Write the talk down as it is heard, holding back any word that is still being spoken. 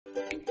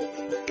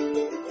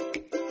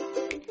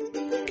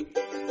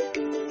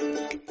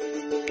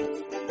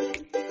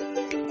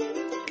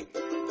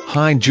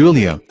Hi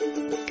Julia.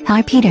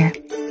 Hi Peter.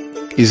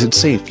 Is it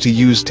safe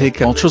to take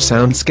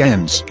ultrasound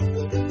scans?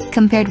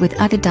 Compared with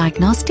other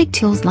diagnostic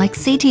tools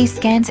like CT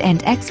scans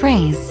and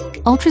X-rays,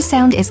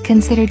 ultrasound is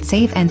considered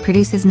safe and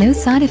produces no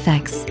side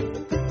effects.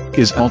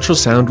 Is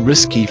ultrasound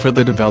risky for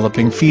the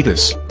developing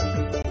fetus?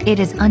 It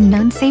is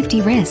unknown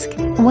safety risk.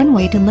 One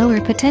way to lower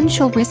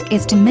potential risk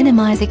is to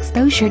minimize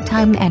exposure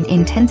time and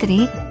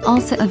intensity.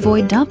 Also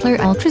avoid Doppler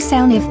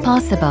ultrasound if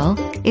possible,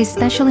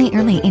 especially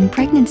early in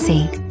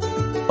pregnancy.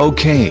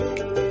 Okay.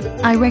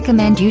 I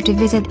recommend you to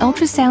visit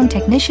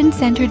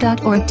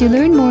ultrasoundtechniciancenter.org to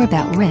learn more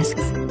about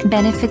risks,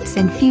 benefits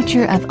and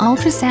future of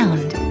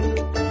ultrasound.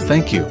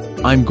 Thank you.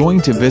 I'm going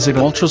to visit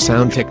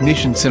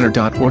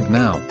ultrasoundtechniciancenter.org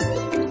now.